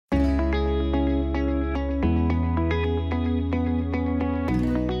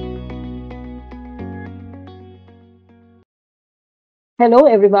Hello,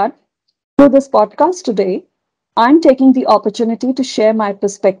 everyone. Through this podcast today, I'm taking the opportunity to share my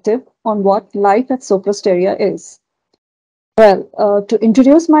perspective on what life at Sopra Steria is. To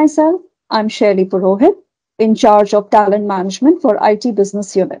introduce myself, I'm Shailly Purohit, in charge of talent management for IT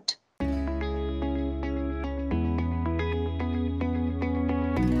business unit.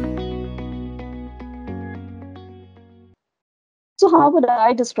 So, how would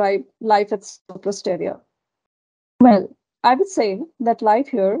I describe life at Sopra Steria? Well, I would say that life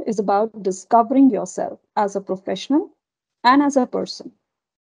here is about discovering yourself as a professional and as a person.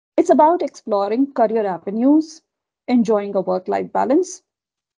 It's about exploring career avenues, enjoying a work life balance,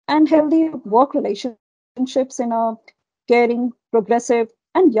 and healthy work relationships in a caring, progressive,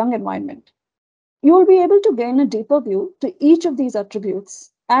 and young environment. You will be able to gain a deeper view to each of these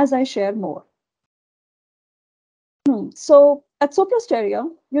attributes as I share more. So, at Sopra Steria,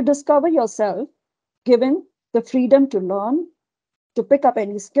 you discover yourself given the freedom to learn, to pick up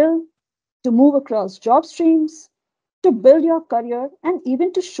any skill, to move across job streams, to build your career, and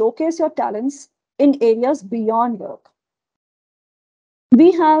even to showcase your talents in areas beyond work.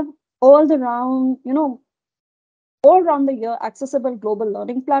 We have all the round, all around the year accessible global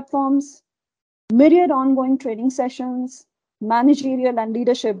learning platforms, myriad ongoing training sessions, managerial and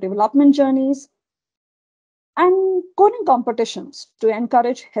leadership development journeys, and coding competitions to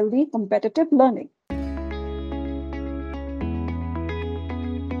encourage healthy competitive learning.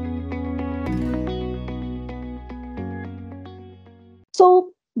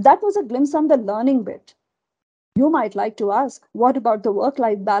 So that was a glimpse on the learning bit. You might like to ask, what about the work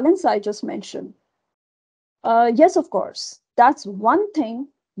life balance I just mentioned? Yes, of course. That's one thing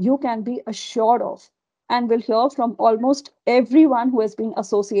you can be assured of and will hear from almost everyone who has been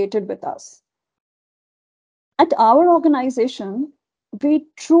associated with us. At our organization, we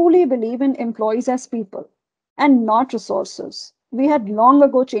truly believe in employees as people and not resources. We had long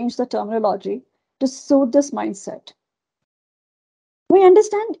ago changed the terminology to suit this mindset. We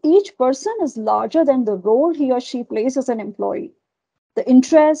understand each person is larger than the role he or she plays as an employee. The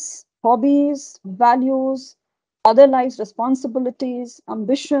interests, hobbies, values, other lives' responsibilities,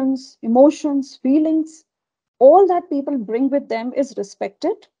 ambitions, emotions, feelings, all that people bring with them is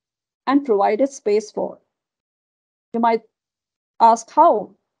respected and provided space for. You might ask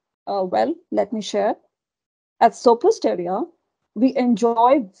how? Let me share. At Sopra Steria, we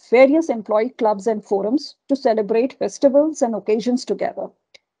enjoy various employee clubs and forums to celebrate festivals and occasions together,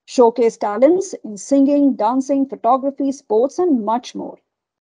 showcase talents in singing, dancing, photography, sports, and much more.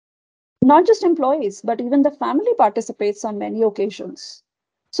 Not just employees, but even the family participates on many occasions.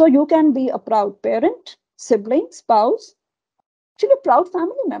 So you can be a proud parent, sibling, spouse, actually a proud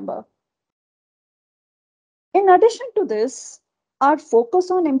family member. In addition to this, our focus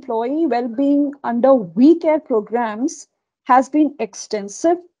on employee well-being under We Care programs has been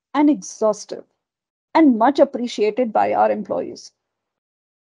extensive and exhaustive and much appreciated by our employees.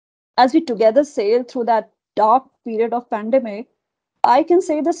 As we together sail through that dark period of pandemic, I can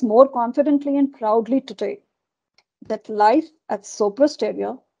say this more confidently and proudly today that life at Sopra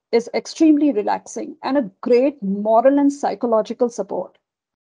Steria is extremely relaxing and a great moral and psychological support.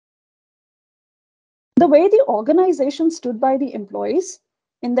 The way the organization stood by the employees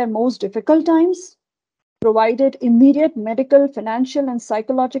in their most difficult times, provided immediate medical, financial, and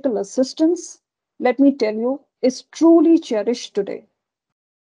psychological assistance, let me tell you, is truly cherished today.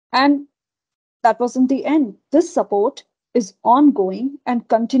 And that wasn't the end. This support is ongoing and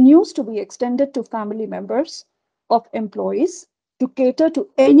continues to be extended to family members of employees to cater to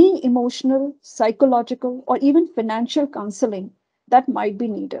any emotional, psychological, or even financial counseling that might be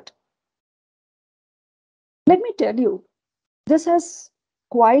needed. Let me tell you, this has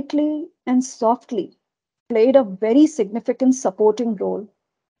quietly and softly played a very significant supporting role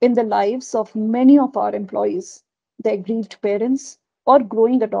in the lives of many of our employees, their grieved parents, or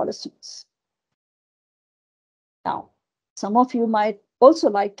growing adolescents. Now, some of you might also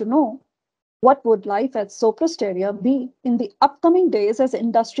like to know what would life at Sopra Steria be in the upcoming days as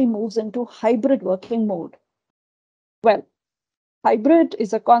industry moves into hybrid working mode? Well, hybrid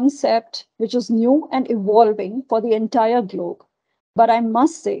is a concept which is new and evolving for the entire globe. But I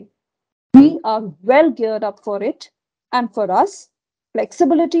must say, we are well geared up for it. And for us,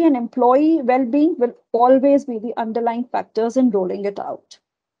 flexibility and employee well being will always be the underlying factors in rolling it out.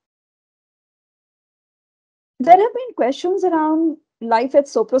 There have been questions around life at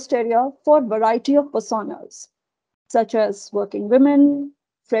Sopra Steria for a variety of personas, such as working women,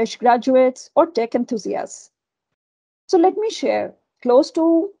 fresh graduates, or tech enthusiasts. So let me share close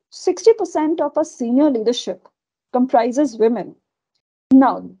to 60% of our senior leadership comprises women.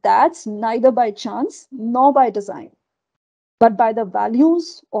 Now, that's neither by chance nor by design. but by the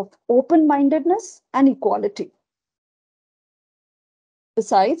values of open mindedness and equality.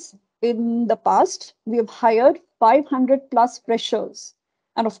 Besides, in the past, we have hired 500 plus freshers.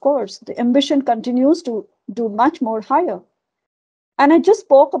 And of course, the ambition continues to do much more higher. And I just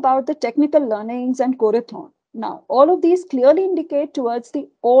spoke about the technical learnings and Corathon. Now, all of these clearly indicate towards the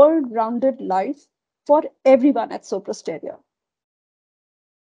all-rounded life for everyone at Sopra Steria.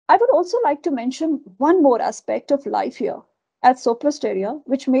 I would also like to mention one more aspect of life here at Sopra Steria,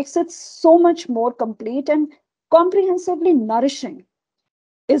 which makes it so much more complete and comprehensively nourishing,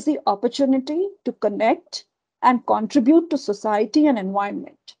 is the opportunity to connect and contribute to society and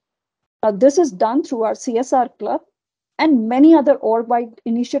environment. Now, this is done through our CSR club and many other all-wide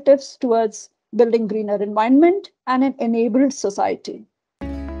initiatives towards building greener environment and an enabled society.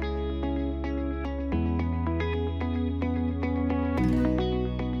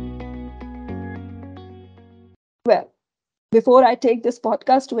 Well, before I take this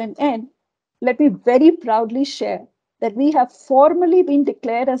podcast to an end, let me very proudly share that we have formally been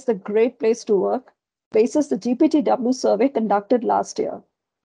declared as the great place to work basis the GPTW survey conducted last year.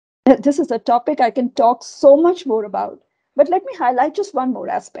 This is a topic I can talk so much more about, but let me highlight just one more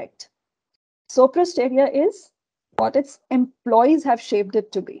aspect. Sopra Steria is what its employees have shaped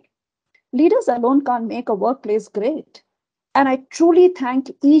it to be. Leaders alone can't make a workplace great. And I truly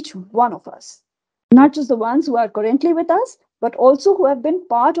thank each one of us, not just the ones who are currently with us, but also who have been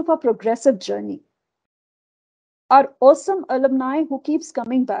part of our progressive journey. Our awesome alumni who keeps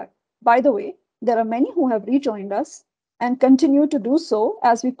coming back. By the way, there are many who have rejoined us and continue to do so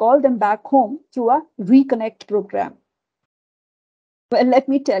as we call them back home through our Reconnect program. Well, let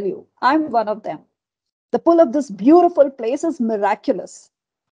me tell you, I'm one of them. The pull of this beautiful place is miraculous.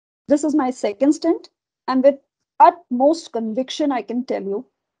 This is my second stint, and with utmost conviction, I can tell you,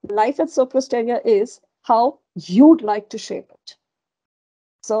 life at Sopra Steria is how you'd like to shape it.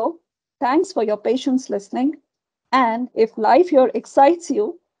 So, thanks for your patience listening. And if life here excites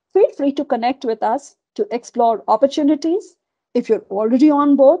you, feel free to connect with us to explore opportunities. If you're already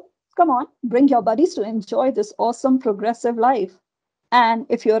on board, come on, bring your buddies to enjoy this awesome progressive life. And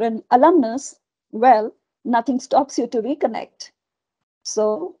if you're an alumnus, well, nothing stops you to reconnect.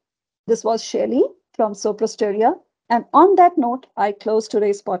 So, this was Shailly from Sopra Steria. And on that note, I close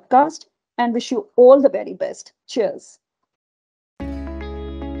today's podcast and wish you all the very best. Cheers.